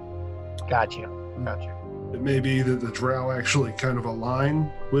with it. Gotcha. It may be that the drow actually kind of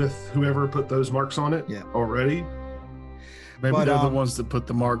align with whoever put those marks on it already. Maybe But, they're the ones that put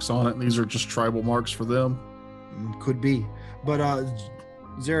the marks on it, and these are just tribal marks for them. Could be. But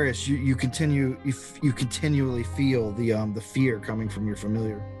Zarius, you continually feel the fear coming from your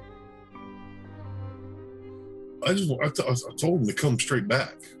familiar. I told him to come straight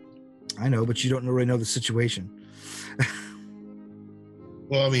back. I know, but you don't really know the situation.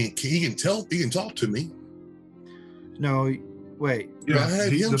 Well, I mean, he can talk to me. No, wait. I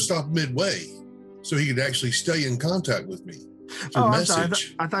had him stop midway so he could actually stay in contact with me. Oh, I'm sorry.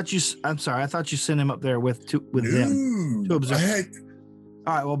 I thought you sent him up there with them to observe.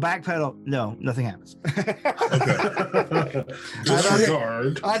 All right. Well, backpedal. No, nothing happens. Okay.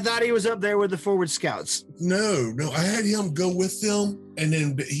 I thought he was up there with the forward scouts. No. I had him go with them, and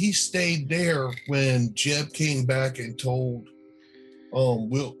then he stayed there when Jeb came back and told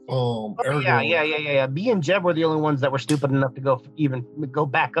Aragorn. Yeah. Me and Jeb were the only ones that were stupid enough to go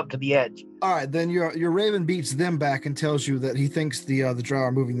back up to the edge. All right, then your Raven beats them back and tells you that he thinks the drow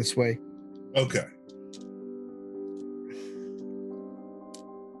are moving this way. Okay.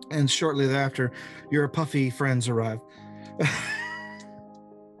 And shortly thereafter, your puffy friends arrive.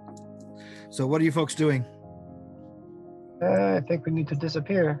 So what are you folks doing? I think we need to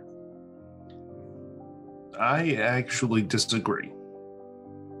disappear. I actually disagree.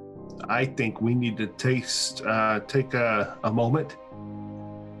 I think we need to take a moment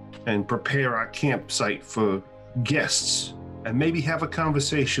and prepare our campsite for guests and maybe have a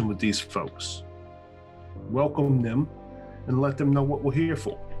conversation with these folks. Welcome them and let them know what we're here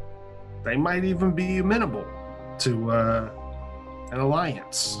for. They might even be amenable to an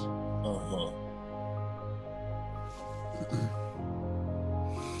alliance. Uh-huh.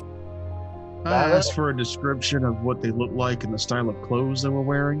 I asked for a description of what they look like and the style of clothes they were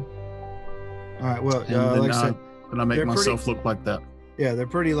wearing. All right, well, And like I said, I make they're myself look like that. Yeah, they're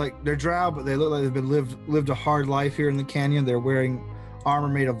pretty they're drow, but they look like they've been lived a hard life here in the canyon. They're wearing armor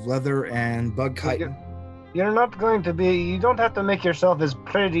made of leather and bug chitin. You're not going to be. You don't have to make yourself as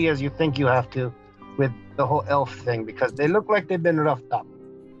pretty as you think you have to, with the whole elf thing, because they look like they've been roughed up.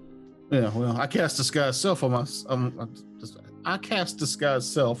 Yeah, well, I cast disguise self on I cast disguise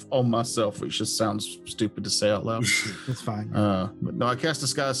self on myself, which just sounds stupid to say out loud. It's fine. But no, I cast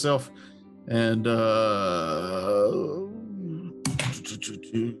disguise self, and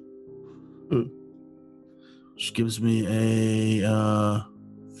which gives me a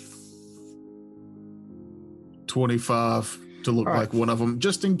 25 to look All right. like one of them,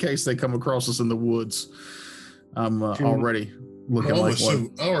 just in case they come across us in the woods. I'm already looking like one.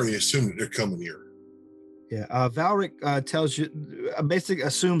 I already assumed that they're coming here. Yeah, Valric tells you, basically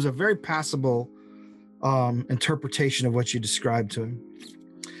assumes a very passable interpretation of what you described to him.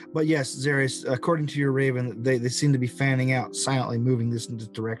 But yes, Zarius, according to your raven, they seem to be fanning out, silently moving this in this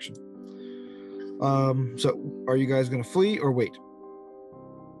direction. So are you guys going to flee or wait?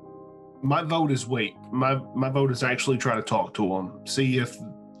 My vote is wait. My vote is actually try to talk to them, see if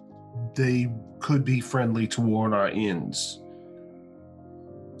they could be friendly toward our ends.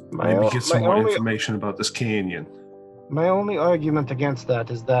 Maybe get some more information about this canyon. My only argument against that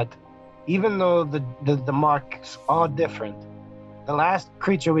is that even though the marks are different, the last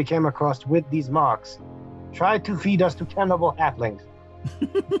creature we came across with these marks tried to feed us to cannibal halflings.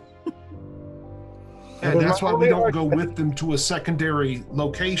 And that's why we don't go with them to a secondary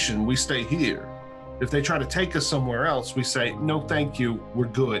location. We stay here. If they try to take us somewhere else, we say, no, thank you, we're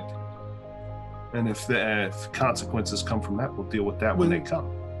good. And if consequences come from that, we'll deal with that when they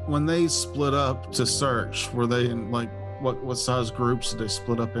come. When they split up to search, were they in like what size groups did they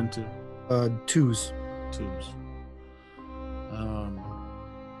split up into? Twos.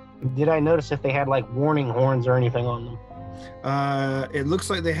 Did I notice if they had like warning horns or anything on them? It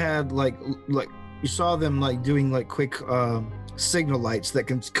looks like they had like you saw them like doing like quick signal lights that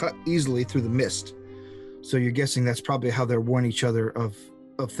can cut easily through the mist. So you're guessing that's probably how they're warning each other of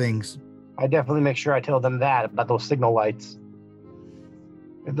things. I definitely make sure I tell them that about those signal lights.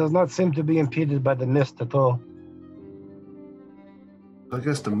 It does not seem to be impeded by the mist at all. I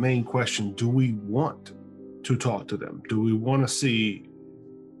guess the main question, do we want to talk to them? Do we want to see?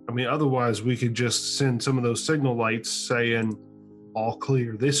 I mean, otherwise we could just send some of those signal lights saying all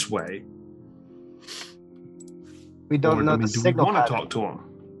clear this way. We don't know the signal do we want to pattern. talk to them?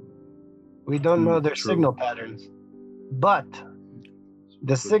 We don't know their True. signal patterns. But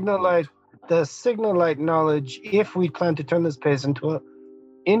the signal light knowledge, if we plan to turn this place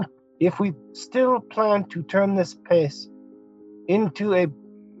if we still plan to turn this place into a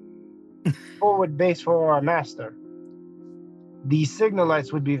forward base for our master, the signal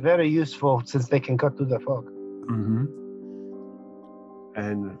lights would be very useful since they can cut through the fog. Mm-hmm.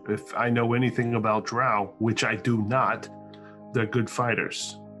 And if I know anything about drow, which I do not, they're good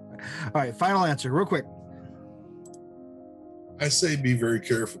fighters. All right, final answer, real quick. I say be very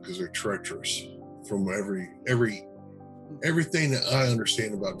careful because they're treacherous from everything that I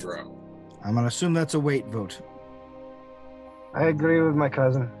understand about drow. I'm going to assume that's a wait vote. I agree with my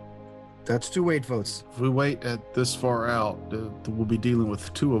cousin. That's 2 wait votes. If we wait at this far out, we'll be dealing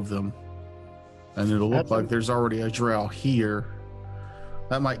with 2 of them, and it'll look like there's already a drow here.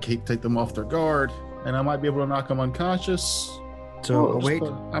 That might take them off their guard, and I might be able to knock them unconscious. So a wait.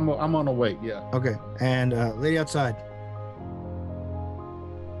 I'm on a wait. Yeah. Okay, and lady outside.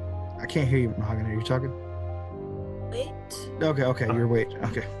 I can't hear you, Mahogany. Are you talking? Wait. Okay, you're wait.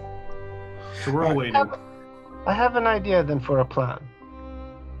 Okay. So we're all waiting. I have an idea then for a plan.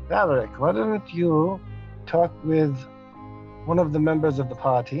 Valeric, why don't you talk with one of the members of the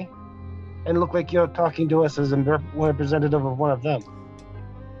party and look like you're talking to us as a representative of one of them?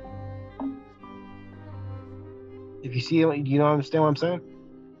 If you see, you don't understand what I'm saying?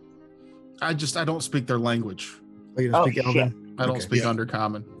 I don't speak their language. Oh, you don't speak shit. Elven? I don't Okay. speak Yeah.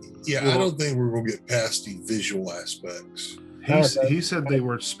 Undercommon. Yeah, I don't think we're going to get past the visual aspects. He said they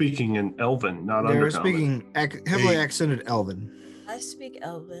were speaking in Elven, not They were Undercommon. speaking heavily Hey. accented Elven. I speak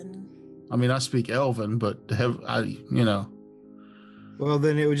Elven. I mean, I speak Elven, but Well,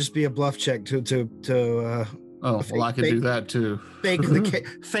 then it would just be a bluff check to oh, well, I could do that too. fake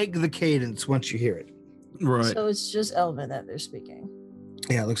the cadence once you hear it. Right. So it's just Elven that they're speaking.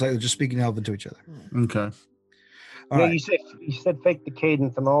 Yeah, it looks like they're just speaking Elven to each other. Okay. All Yeah, right. you said fake the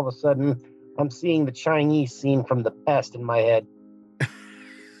cadence, and all of a sudden, I'm seeing the Chinese scene from the past in my head. I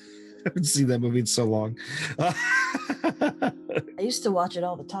haven't seen that movie in so long. I used to watch it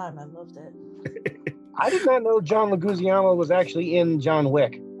all the time. I loved it. I did not know John Leguizamo was actually in John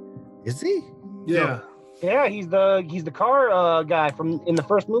Wick. Is he? Yeah. Yeah, he's the car guy from in the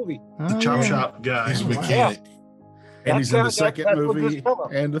first movie. The chop shop guy. He's a wow. mechanic. And he's in the second that's what this movie film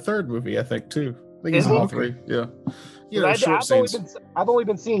is. and the third movie, I think, too. I think Is he's in all he? three. Yeah. Yeah, I've, short only scenes. I've only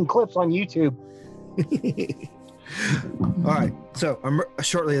been seeing clips on YouTube. All right. So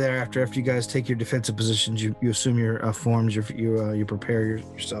shortly thereafter, after you guys take your defensive positions, you assume your forms, you prepare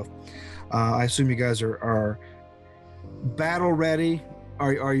yourself. I assume you guys are battle ready.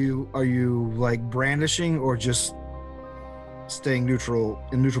 Are you like brandishing or just staying neutral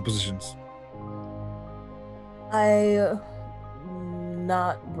in neutral positions?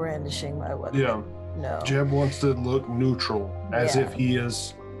 Not brandishing my weapon. Yeah. No. Jeb wants to look neutral, as Yeah. if he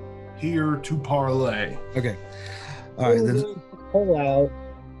is here to parlay. Okay. All right. Then, Pull out.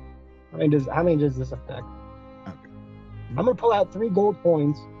 How many does this affect? Okay. I'm gonna pull out 3 gold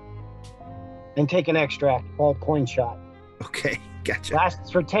coins and take an extract called Coin Shot. okay. Gotcha.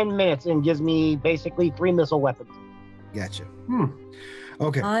 Lasts for 10 minutes and gives me basically 3 missile weapons. Gotcha. Hmm.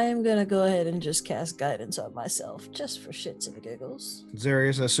 Okay. I'm gonna go ahead and just cast guidance on myself, just for shits and giggles.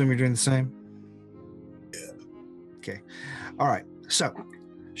 Zarius, I assume you're doing the same? Okay. All right. So,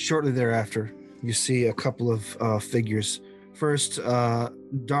 shortly thereafter, you see a couple of figures. First,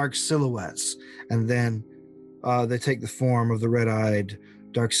 dark silhouettes, and then they take the form of the red-eyed,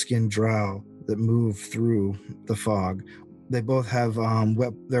 dark-skinned drow that move through the fog. They both have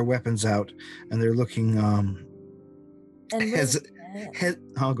their weapons out, and they're looking. And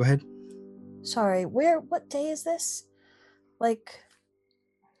Go ahead. sorry, what day is this? Like,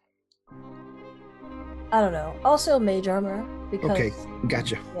 I don't know. Also mage armor because Okay,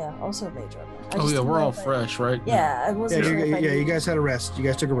 gotcha. yeah, also mage armor. I Oh, just yeah, didn't we're know all if I- fresh, right? Yeah, I wasn't sure if I You needed- guys had a rest. You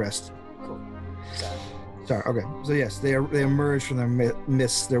guys took a rest. Cool. Sorry. Sorry. Okay. So yes, they emerge from their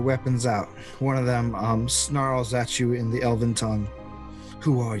mist, their weapons out. One of them snarls at you in the elven tongue.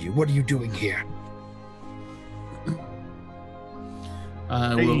 Who are you? What are you doing here?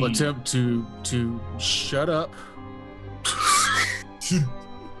 I will Hey. attempt to shut up.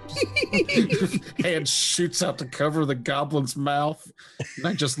 Hand shoots out to cover the goblin's mouth. And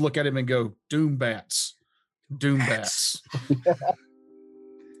I just look at him and go, Doom bats. Doom bats.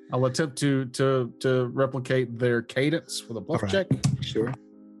 I'll attempt to replicate their cadence with a bluff Alright. check. Sure.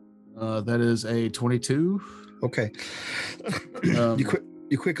 That is a 22. Okay. Um,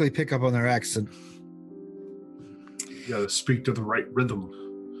 you quickly pick up on their accent. You gotta speak to the right rhythm.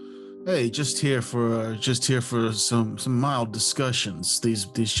 Hey, just here for some mild discussions. These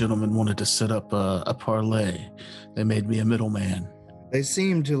gentlemen wanted to set up a parlay. They made me a middleman. They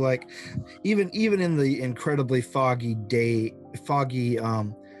seem to like, even in the incredibly foggy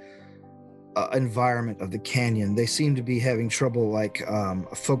environment of the canyon, they seem to be having trouble like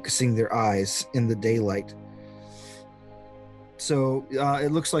focusing their eyes in the daylight. So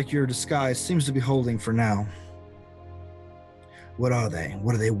it looks like your disguise seems to be holding for now. What are they?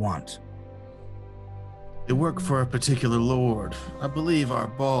 What do they want? They work for a particular lord. I believe our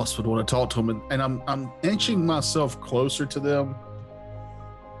boss would want to talk to him, and I'm inching myself closer to them.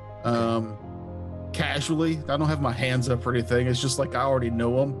 Casually. I don't have my hands up or anything. It's just like I already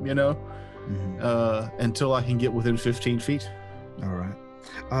know them, you know. Until I can get within 15 feet. All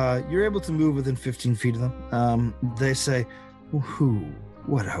right. You're able to move within 15 feet of them. They say, who?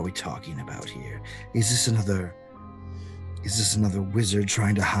 What are we talking about here? Is this another wizard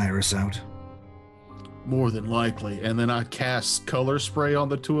trying to hire us out? More than likely. And then I cast color spray on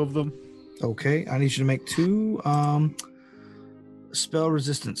the two of them. Okay, I need you to make 2 spell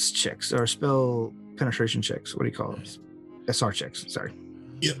resistance checks or spell penetration checks. What do you call them? SR checks. Sorry.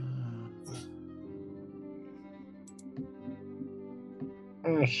 Yep.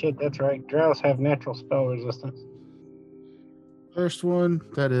 Oh shit, that's right. Drows have natural spell resistance. First one,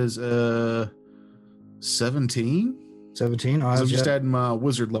 that is 17. 17. I'm just adding my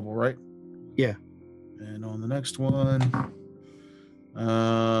wizard level, right? Yeah. And on the next one,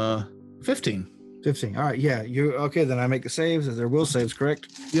 15. 15. All right. Yeah. You okay? Then I make the saves. They're will saves, correct?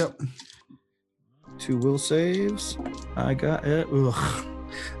 Yep. 2 will saves. I got it. Ugh.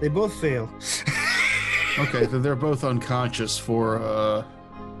 They both fail. Okay, then they're both unconscious for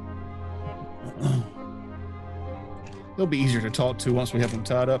they'll be easier to talk to once we have them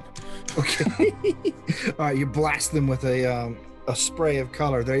tied up. Okay. All right. You blast them with a spray of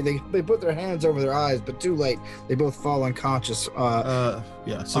color. They put their hands over their eyes, but too late. They both fall unconscious.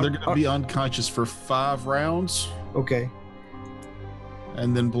 Yeah, so they're gonna be unconscious for 5 rounds Okay.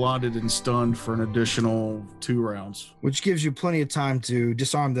 and then blinded and stunned for an additional 2 rounds. Which gives you plenty of time to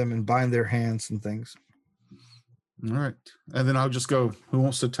disarm them and bind their hands and things. All right. And then I'll just go, who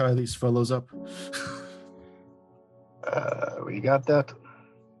wants to tie these fellows up? We got that.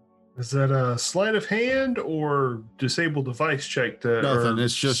 Is that a sleight of hand or disable device check? Nothing.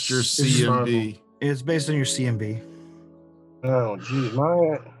 It's just your survival? CMB. It's based on your CMB. Oh, geez,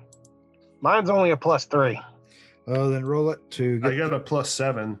 mine's only a +3. Oh, then roll it to I get. got a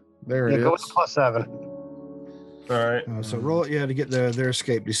 +7. There Yeah, it go with is. +7. All right. So roll it, yeah, to get their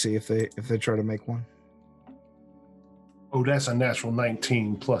escape to see if they try to make one. Oh, that's a natural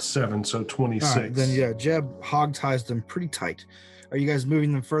 19 +7, so 26. All right, then yeah, Jeb hog ties them pretty tight. Are you guys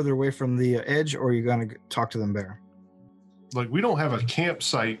moving them further away from the edge, or are you gonna talk to them there? Like, we don't have a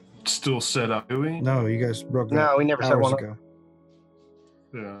campsite still set up, do we? No, you guys broke that No, we never set hours one up. ago.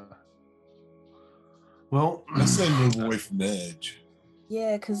 Yeah. Well, I say move away from the edge.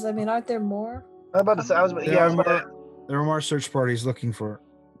 Yeah, because I mean, aren't there more? I was about to say, I was There are more search parties looking for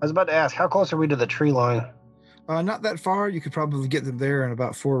it. about to ask, how close are we to the tree line? Not that far. You could probably get them there in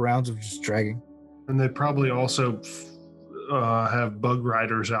about 4 rounds of just dragging. and they probably also have bug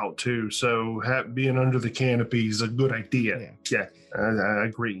riders out too. So being under the canopy is a good idea. Yeah, I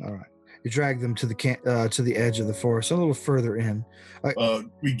agree. All right. You drag them to the edge of the forest, a little further in.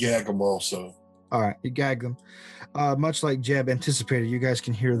 We gag them also. All right, you gag them. Much like Jeb anticipated, you guys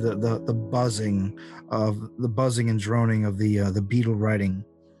can hear the buzzing and droning of the beetle riding.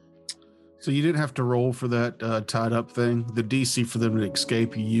 So you didn't have to roll for that tied up thing. The DC for them to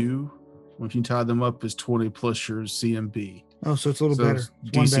escape you, if you tie them up, is 20 plus your CMB. Oh, so it's a little So better. it's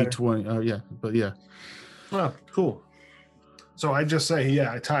It's one DC better. 20. Oh yeah, but yeah. Oh, cool. So I just say,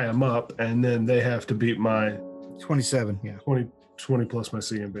 I tie them up, and then they have to beat my 27. Yeah. 20 plus my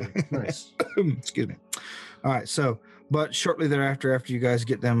CMB. Nice. Excuse me. All right. So, but shortly thereafter, after you guys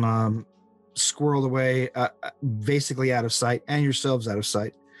get them squirreled away, basically out of sight, and yourselves out of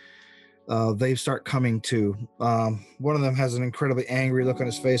sight, they start coming to. One of them has an incredibly angry look on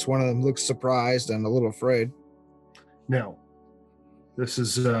his face. One of them looks surprised and a little afraid. Now, this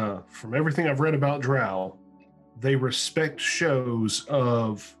is from everything I've read about Drow, they respect shows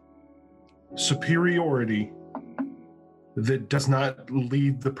of superiority that does not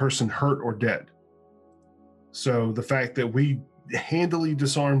leave the person hurt or dead. So the fact that we handily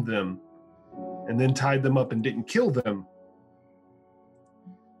disarmed them and then tied them up and didn't kill them,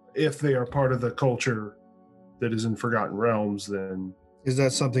 if they are part of the culture that is in Forgotten Realms, then Is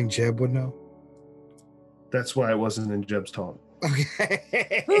that something Jeb would know? that's why it wasn't in Jeb's talk.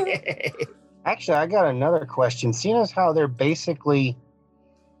 Okay. Actually, I got another question. Seeing as how they're basically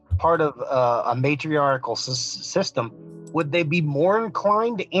part of a matriarchal system, would they be more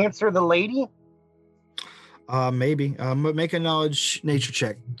inclined to answer the lady? Maybe. Make a knowledge nature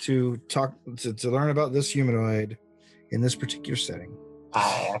check to learn about this humanoid in this particular setting.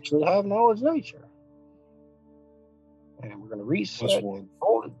 I actually have knowledge nature. And we're going to reset. Plus 1.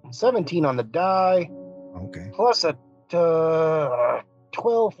 Oh, 17 on the die, Okay. plus a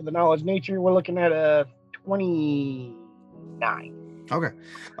 12 for the knowledge nature. We're looking at a 29. Okay.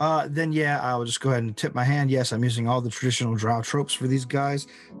 Then yeah, I'll just go ahead and tip my hand. Yes, I'm using all the traditional drow tropes for these guys.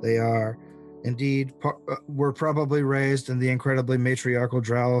 They are indeed were probably raised in the incredibly matriarchal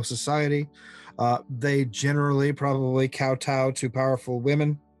drow society. They generally probably kowtow to powerful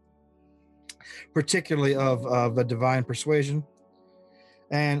women, particularly of a divine persuasion,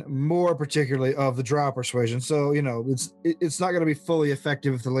 and more particularly of the drow persuasion. So, it's not going to be fully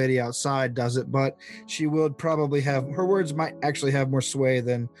effective if the lady outside does it, but she would probably her words might actually have more sway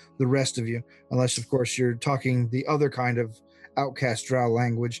than the rest of you, unless, of course, you're talking the other kind of outcast drow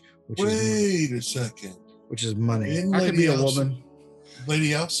language, which Wait a second. is money. Isn't I could be a Lady outside- woman.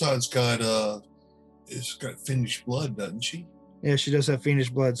 Lady outside's got finished blood, doesn't she? Yeah, she does have fiendish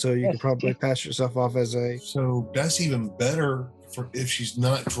blood, so you Yes, could probably yeah. pass yourself off as a. So that's even better for if she's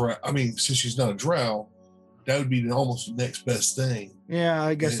not drow. I mean, since she's not a drow, that would be almost the next best thing. Yeah,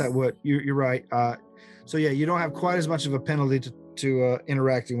 I guess Yeah. that would. You're right. So yeah, you don't have quite as much of a penalty to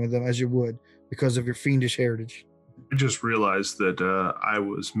interacting with them as you would because of your fiendish heritage. I just realized that I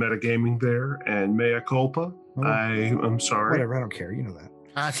was metagaming there, and mea culpa. Oh. I'm sorry. Whatever, I don't care. You know that.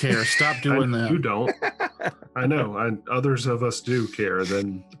 I care. Stop doing You that. don't. I know. Others of us do care.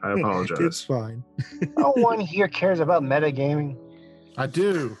 Then I It's apologize. fine. No one here cares about metagaming. I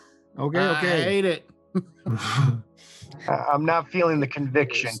do. Okay, I okay. hate it. I'm not feeling the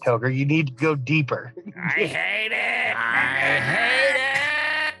conviction, Toger. You need to go deeper. I hate it.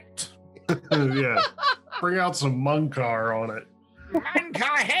 I hate it. Yeah. Bring out some Munkar on it.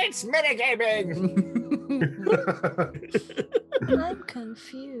 Mancar hates metagaming. I'm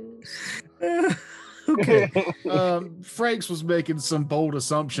confused. Okay. Franks was making some bold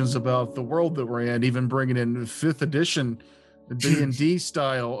assumptions about the world that we're in, even bringing in 5th edition D&D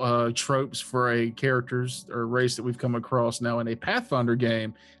style tropes for a characters or race that we've come across now in a Pathfinder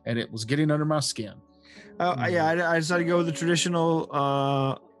game, and it was getting under my skin. Yeah, I decided to go with the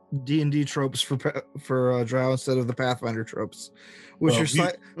traditional D&D tropes for Drow instead of the Pathfinder tropes, which Well,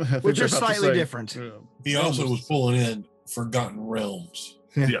 are slightly different. He also was pulling in Forgotten Realms.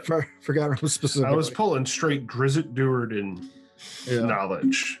 Yeah. Forgot specifically. I was pulling straight Drizzt Do'Urden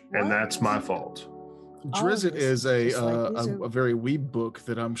knowledge, and that's my fault. Drizzt is Just like these a very weeb book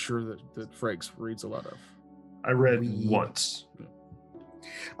that I'm sure that Frakes reads a lot of. I read once.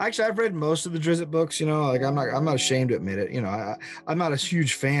 Actually, I've read most of the Drizzt books. You know, like I'm not ashamed to admit it. You know, I'm not a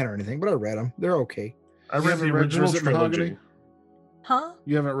huge fan or anything, but I read them. They're okay. I read the original trilogy. Huh?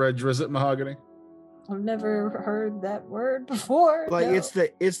 You haven't read Drizzt Mahogany? I've never heard that word before. Like no. it's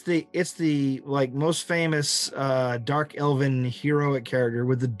the like most famous dark elven heroic character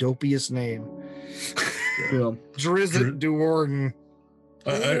with the dopiest name. Yeah. Drizzt Do'Urden.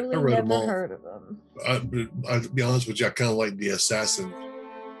 I Literally read them never all. heard of them. I'll be honest with you, I kind of like the assassin. Be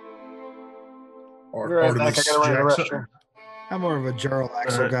right back. I gotta run to the Jackson. restroom. I'm more of a Jarl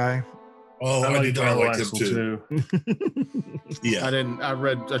Axel guy. Oh, I did not like him Axel too. Yeah.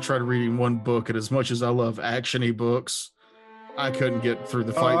 I tried reading one book, and as much as I love action-y books, I couldn't get through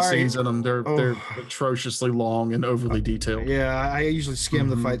the fight scenes in them. They're atrociously long and overly detailed. Yeah, I usually skim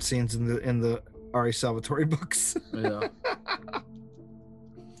the fight scenes in the Ari Salvatore books. Yeah.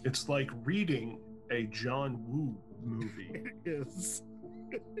 It's like reading a John Woo movie. Yes.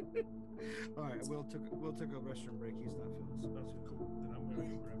 All right, we'll take a restroom break. He's not feeling so. That's cool. Then I'm gonna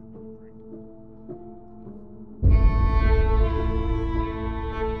go grab another drink.